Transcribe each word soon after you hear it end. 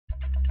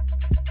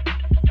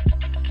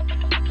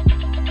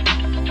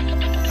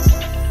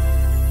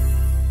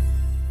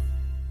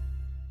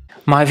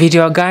My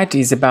video guide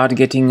is about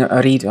getting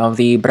rid of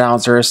the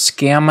browser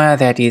scam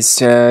that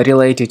is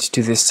related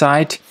to the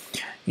site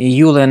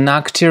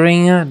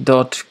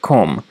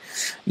eulenactering.com.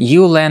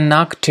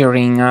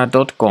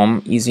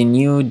 Eulenactering.com is a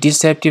new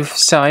deceptive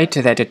site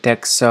that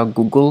attacks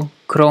Google,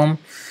 Chrome,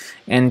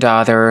 and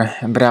other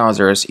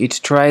browsers. It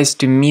tries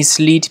to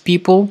mislead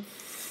people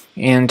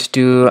and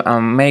to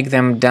make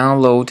them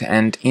download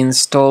and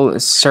install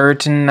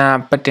certain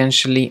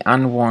potentially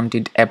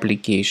unwanted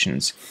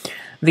applications.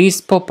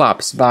 These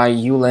pop-ups by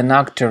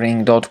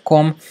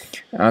eulenactering.com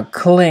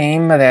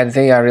claim that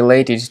they are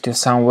related to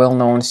some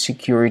well-known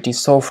security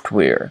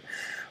software,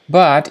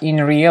 but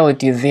in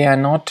reality they are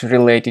not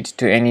related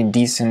to any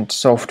decent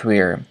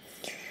software.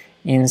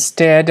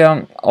 Instead,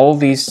 all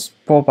these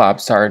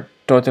pop-ups are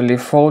totally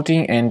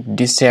faulty and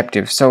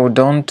deceptive, so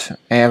don't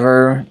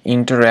ever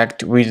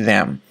interact with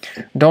them.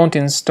 Don't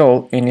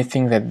install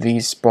anything that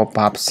these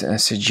pop-ups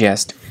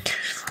suggest.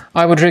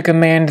 I would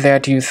recommend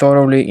that you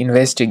thoroughly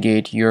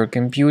investigate your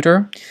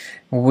computer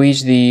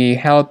with the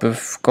help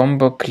of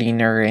Combo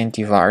Cleaner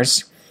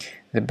Antivirus.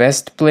 The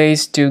best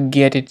place to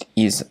get it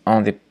is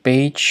on the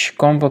page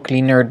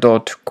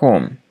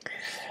combocleaner.com.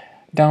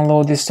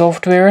 Download the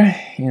software,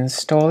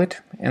 install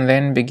it, and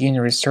then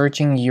begin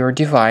researching your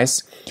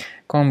device.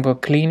 Combo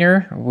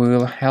Cleaner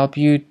will help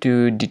you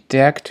to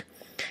detect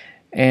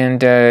and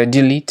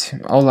delete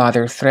all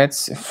other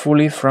threats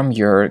fully from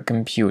your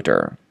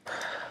computer.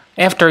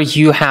 After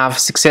you have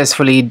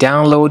successfully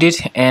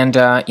downloaded and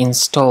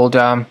installed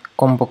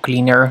Combo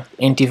Cleaner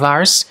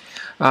Antivirus,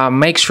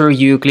 make sure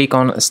you click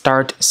on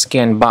Start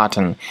Scan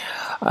button.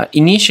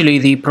 Initially,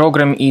 the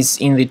program is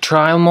in the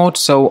trial mode,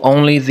 so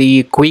only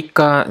the quick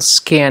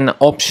scan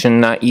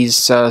option is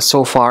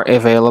so far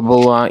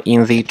available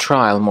in the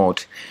trial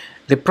mode.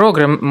 The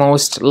program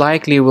most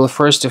likely will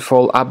first of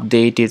all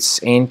update its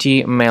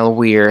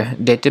anti-malware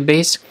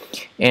database,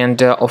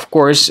 and of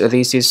course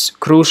this is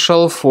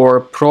crucial for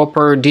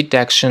proper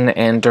detection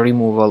and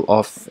removal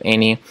of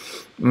any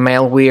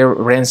malware,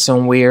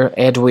 ransomware,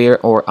 adware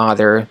or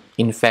other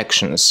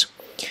infections.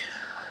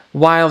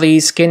 While the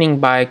scanning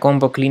by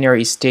Combo Cleaner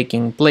is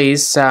taking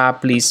place,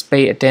 please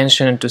pay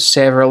attention to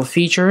several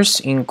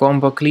features in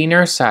Combo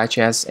Cleaner, such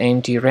as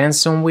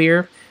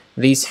anti-ransomware.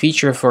 This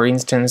feature, for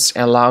instance,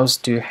 allows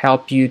to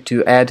help you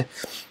to add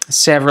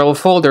several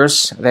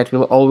folders that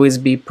will always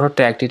be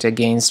protected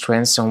against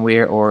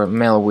ransomware or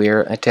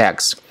malware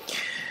attacks.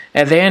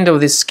 At the end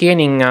of the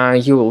scanning,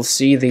 you will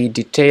see the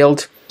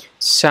detailed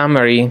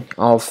summary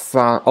of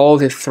all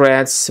the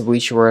threats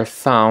which were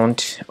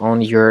found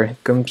on your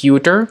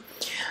computer.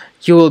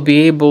 You will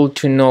be able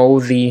to know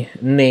the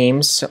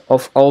names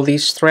of all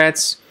these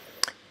threats,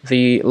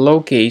 the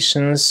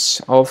locations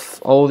of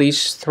all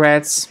these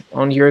threats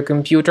on your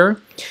computer,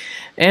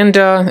 and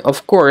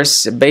of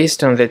course,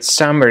 based on that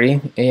summary,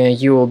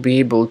 you will be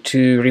able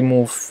to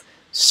remove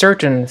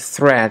certain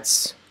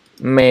threats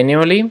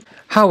manually.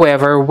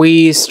 However,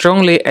 we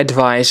strongly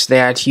advise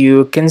that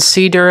you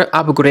consider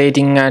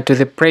upgrading to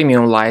the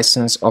premium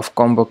license of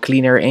Combo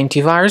Cleaner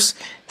Antivirus.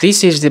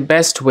 This is the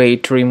best way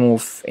to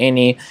remove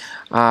any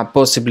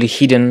possibly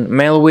hidden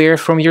malware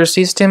from your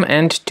system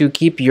and to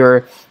keep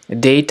your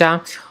data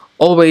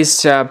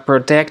always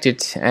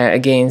protected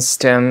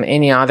against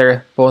any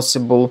other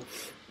possible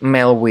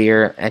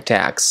malware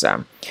attacks.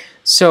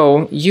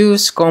 So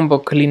use Combo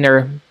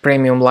Cleaner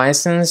Premium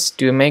license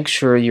to make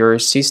sure your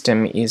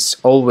system is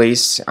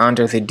always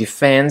under the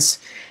defense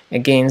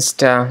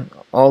against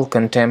all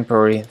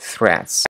contemporary threats.